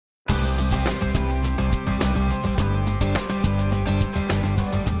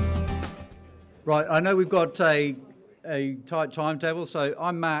Right, I know we've got a tight timetable, so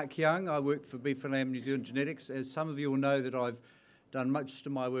I'm Mark Young. I work for B+LNZ New Zealand Genetics. As some of you will know, that I've done much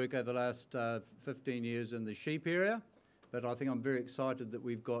of my work over the last 15 years in the sheep area, but I think I'm very excited that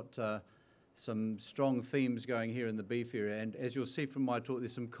we've got some strong themes going here in the beef area. And as you'll see from my talk,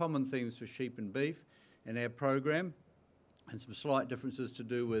 there's some common themes for sheep and beef in our program, and some slight differences to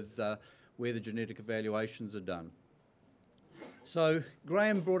do with where the genetic evaluations are done. So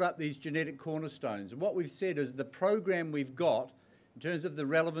Graham brought up these genetic cornerstones, and what we've said is the program we've got, in terms of the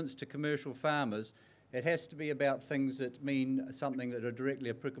relevance to commercial farmers, it has to be about things that mean something that are directly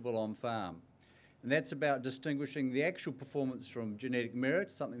applicable on farm. And that's about distinguishing the actual performance from genetic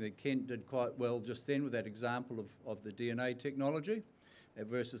merit, something that Kent did quite well just then with that example of the DNA technology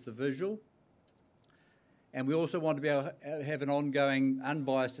versus the visual. And we also want to be able to have an ongoing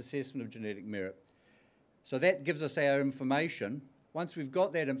unbiased assessment of genetic merit. So that gives us our information. Once we've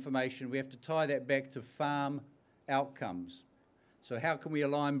got that information, we have to tie that back to farm outcomes. So how can we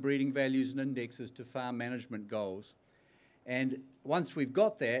align breeding values and indexes to farm management goals? And once we've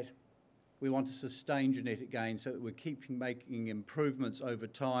got that, we want to sustain genetic gain so that we're keeping making improvements over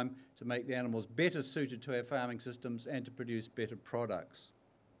time to make the animals better suited to our farming systems and to produce better products.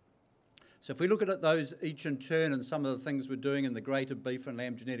 So if we look at those each in turn and some of the things we're doing in the greater beef and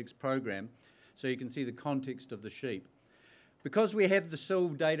lamb genetics program, so you can see the context of the sheep. Because we have the SIL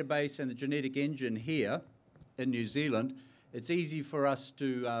database and the genetic engine here in New Zealand, it's easy for us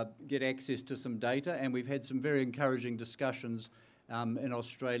to get access to some data, and we've had some very encouraging discussions in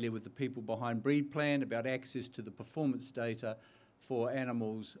Australia with the people behind BreedPlan about access to the performance data for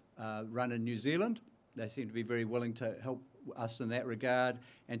animals run in New Zealand. They seem to be very willing to help us in that regard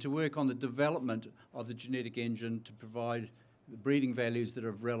and to work on the development of the genetic engine to provide breeding values that are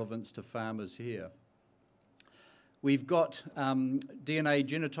of relevance to farmers here. We've got DNA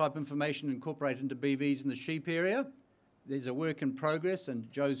genotype information incorporated into BVs in the sheep area. There's a work in progress, and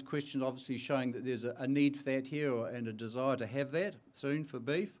Joe's question obviously showing that there's a need for that here and a desire to have that soon for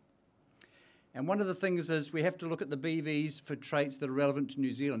beef. And one of the things is we have to look at the BVs for traits that are relevant to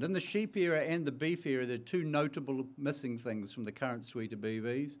New Zealand. In the sheep area and the beef area, there are two notable missing things from the current suite of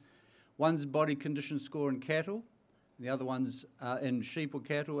BVs. One's body condition score in cattle, the other one's in sheep or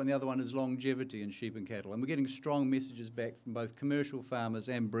cattle, and the other one is longevity in sheep and cattle. And we're getting strong messages back from both commercial farmers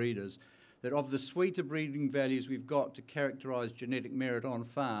and breeders that of the suite of breeding values we've got to characterise genetic merit on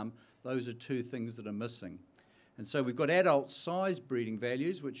farm, those are two things that are missing. And so we've got adult size breeding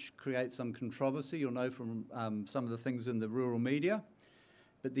values, which create some controversy, you'll know from some of the things in the rural media.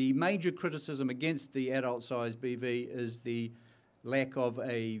 But the major criticism against the adult size BV is the lack of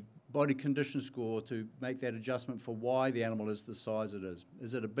a body condition score to make that adjustment for why the animal is the size it is.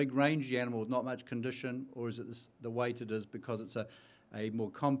 Is it a big rangy animal with not much condition, or is it the weight it is because it's a more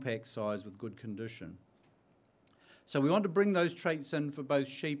compact size with good condition? So we want to bring those traits in for both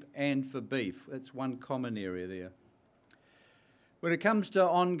sheep and for beef. That's one common area there. When it comes to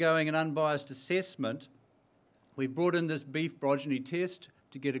ongoing and unbiased assessment, we've brought in this beef progeny test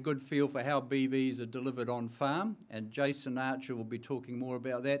to get a good feel for how BVs are delivered on farm, and Jason Archer will be talking more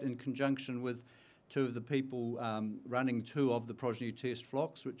about that in conjunction with two of the people running two of the progeny test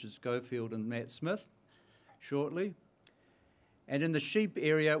flocks, which is Schofield and Matt Smith, shortly. And in the sheep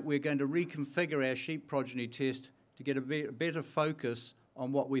area, we're going to reconfigure our sheep progeny test to get a better focus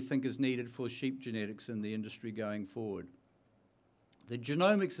on what we think is needed for sheep genetics in the industry going forward. The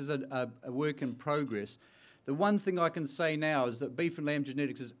genomics is a work in progress. The one thing I can say now is that beef and lamb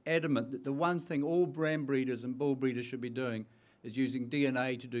genetics is adamant that the one thing all ram breeders and bull breeders should be doing is using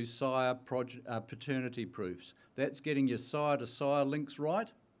DNA to do sire paternity proofs. That's getting your sire to sire links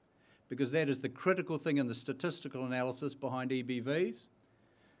right, because that is the critical thing in the statistical analysis behind EBVs.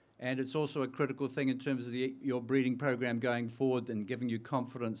 And it's also a critical thing in terms of your breeding program going forward and giving you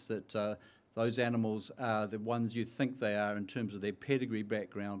confidence that those animals are the ones you think they are in terms of their pedigree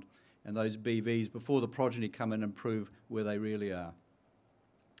background, and those BVs before the progeny come in and prove where they really are.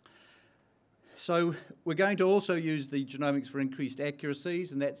 So we're going to also use the genomics for increased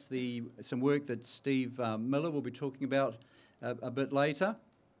accuracies, and that's some work that Steve Miller will be talking about a bit later.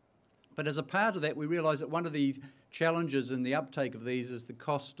 But as a part of that, we realise that one of the challenges in the uptake of these is the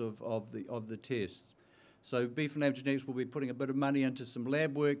cost of the tests. So Beef and Lamb Genetics will be putting a bit of money into some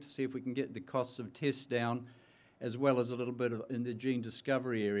lab work to see if we can get the costs of tests down, as well as a little bit in the gene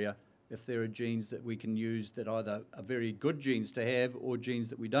discovery area, if there are genes that we can use that either are very good genes to have or genes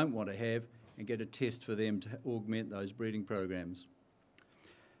that we don't want to have, and get a test for them to augment those breeding programs.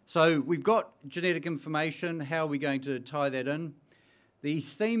 So we've got genetic information. How are we going to tie that in? The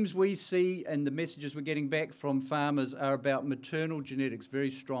themes we see and the messages we're getting back from farmers are about maternal genetics very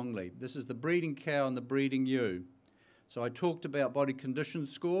strongly. This is the breeding cow and the breeding ewe. So I talked about body condition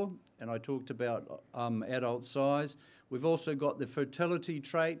score, and I talked about adult size. We've also got the fertility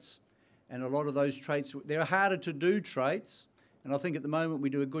traits, and a lot of those traits, they're harder to do traits, and I think at the moment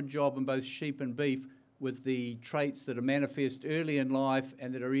we do a good job in both sheep and beef with the traits that are manifest early in life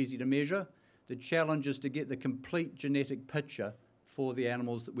and that are easy to measure. The challenge is to get the complete genetic picture for the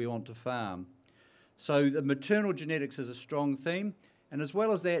animals that we want to farm. So the maternal genetics is a strong theme, and as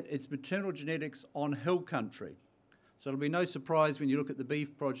well as that, it's maternal genetics on hill country. So it'll be no surprise when you look at the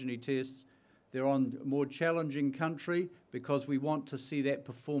beef progeny tests, they're on more challenging country because we want to see that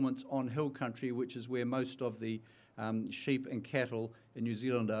performance on hill country, which is where most of the sheep and cattle in New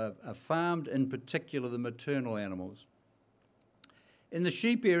Zealand are farmed, in particular the maternal animals. In the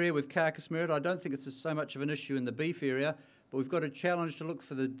sheep area with carcass merit, I don't think it's so much of an issue in the beef area, but we've got a challenge to look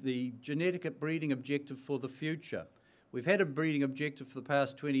for the genetic breeding objective for the future. We've had a breeding objective for the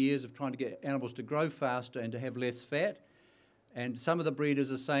past 20 years of trying to get animals to grow faster and to have less fat. And some of the breeders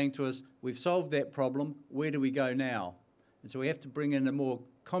are saying to us, we've solved that problem, where do we go now? And so we have to bring in a more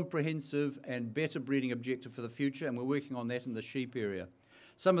comprehensive and better breeding objective for the future, and we're working on that in the sheep area.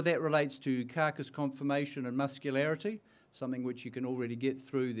 Some of that relates to carcass conformation and muscularity, something which you can already get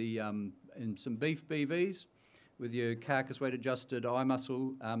through the in some beef BVs with your carcass weight adjusted eye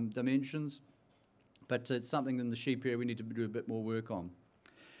muscle dimensions. But it's something in the sheep area we need to do a bit more work on.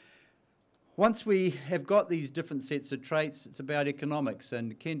 Once we have got these different sets of traits, it's about economics,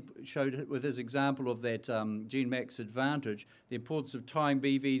 and Ken showed it with his example of that GeneMax advantage, the importance of tying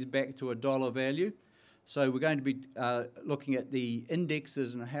BVs back to a dollar value. So we're going to be looking at the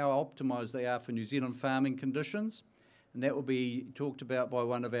indexes and how optimised they are for New Zealand farming conditions, and that will be talked about by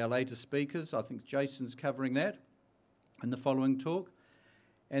one of our later speakers. I think Jason's covering that in the following talk.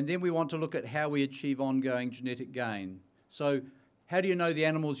 And then we want to look at how we achieve ongoing genetic gain. So how do you know the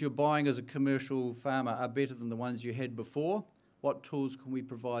animals you're buying as a commercial farmer are better than the ones you had before? What tools can we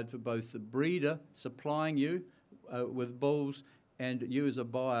provide for both the breeder supplying you with bulls and you as a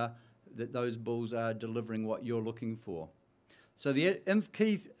buyer, that those bulls are delivering what you're looking for? So the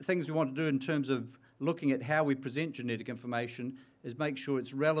key things we want to do in terms of looking at how we present genetic information is make sure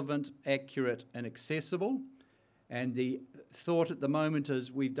it's relevant, accurate and accessible. And the thought at the moment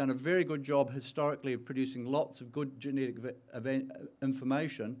is we've done a very good job historically of producing lots of good genetic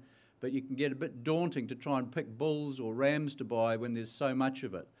information, but you can get a bit daunting to try and pick bulls or rams to buy when there's so much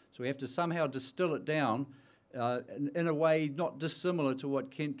of it. So we have to somehow distill it down in a way not dissimilar to what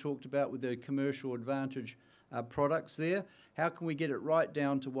Kent talked about with the commercial advantage products there. How can we get it right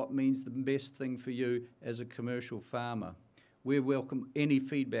down to what means the best thing for you as a commercial farmer? We welcome any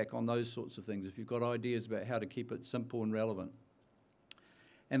feedback on those sorts of things if you've got ideas about how to keep it simple and relevant.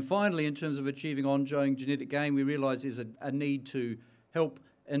 And finally, in terms of achieving ongoing genetic gain, we realise there's a need to help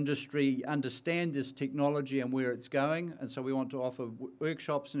industry understand this technology and where it's going, and so we want to offer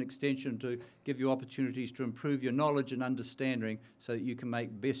workshops and extension to give you opportunities to improve your knowledge and understanding so that you can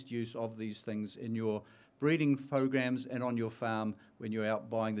make best use of these things in your breeding programs and on your farm when you're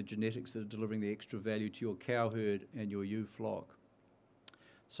out buying the genetics that are delivering the extra value to your cow herd and your ewe flock.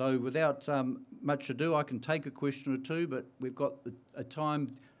 So without much ado, I can take a question or two, but we've got a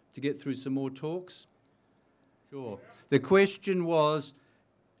time to get through some more talks. Sure. The question was,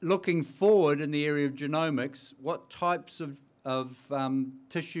 looking forward in the area of genomics, what types of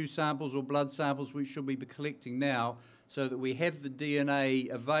tissue samples or blood samples should we be collecting now so that we have the DNA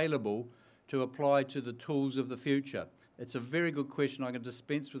available to apply to the tools of the future? It's a very good question. I can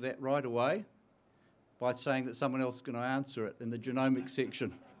dispense with that right away by saying that someone else is going to answer it in the genomics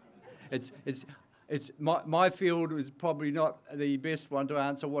section. My field is probably not the best one to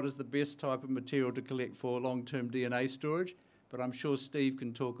answer what is the best type of material to collect for long-term DNA storage, but I'm sure Steve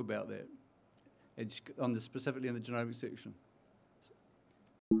can talk about that. It's specifically in the genomics section.